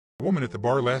woman at the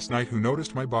bar last night who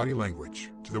noticed my body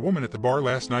language. To the woman at the bar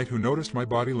last night who noticed my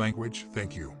body language,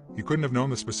 thank you. You couldn't have known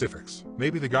the specifics.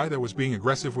 Maybe the guy that was being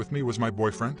aggressive with me was my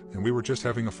boyfriend, and we were just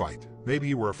having a fight. Maybe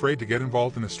you were afraid to get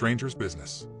involved in a stranger's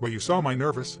business. But you saw my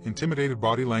nervous, intimidated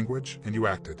body language, and you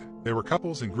acted. There were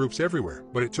couples and groups everywhere,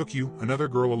 but it took you, another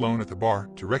girl alone at the bar,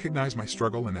 to recognize my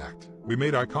struggle and act. We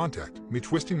made eye contact, me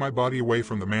twisting my body away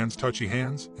from the man's touchy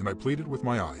hands, and I pleaded with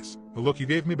my eyes. The look you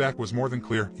gave me back was more than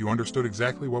clear. You understood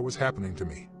exactly what was happening to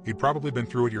me. You'd probably been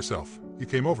through it yourself. You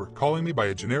came over, calling me by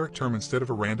a generic term instead of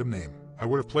a random name. I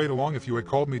would have played along if you had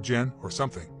called me Jen or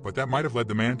something, but that might have led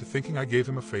the man to thinking I gave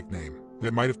him a fake name.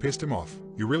 That might have pissed him off.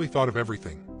 You really thought of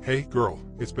everything. Hey, girl,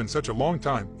 it's been such a long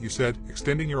time, you said,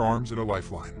 extending your arms in a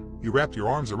lifeline. You wrapped your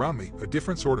arms around me, a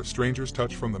different sort of stranger's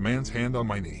touch from the man's hand on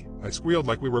my knee. I squealed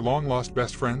like we were long-lost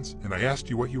best friends, and I asked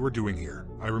you what you were doing here.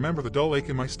 I remember the dull ache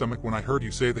in my stomach when I heard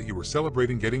you say that you were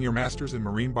celebrating getting your master's in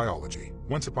marine biology.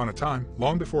 Once upon a time,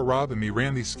 long before Rob and me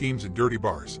ran these schemes in dirty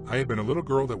bars, I had been a little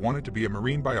girl that wanted to be a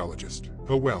marine biologist.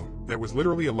 Oh well, that was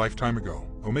literally a lifetime ago.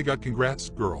 Oh my god,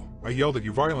 congrats, girl. I yelled at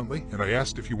you violently, and I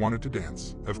asked if you wanted to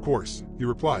dance. Of course, you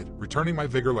replied, returning my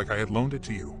vigor like I had loaned it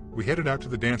to you. We headed out to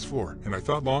the dance floor, and I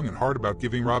thought long and hard about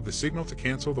giving Rob the signal to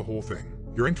cancel the whole thing.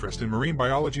 Your interest in marine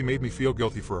biology made me feel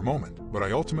guilty for a moment, but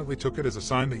I ultimately took it as a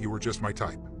sign that you were just my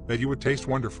type, that you would taste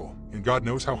wonderful, and God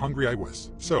knows how hungry I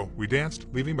was. So, we danced,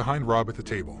 leaving behind Rob at the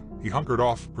table. He hunkered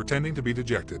off, pretending to be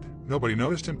dejected. Nobody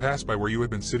noticed him pass by where you had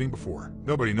been sitting before.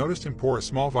 Nobody noticed him pour a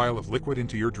small vial of liquid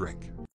into your drink.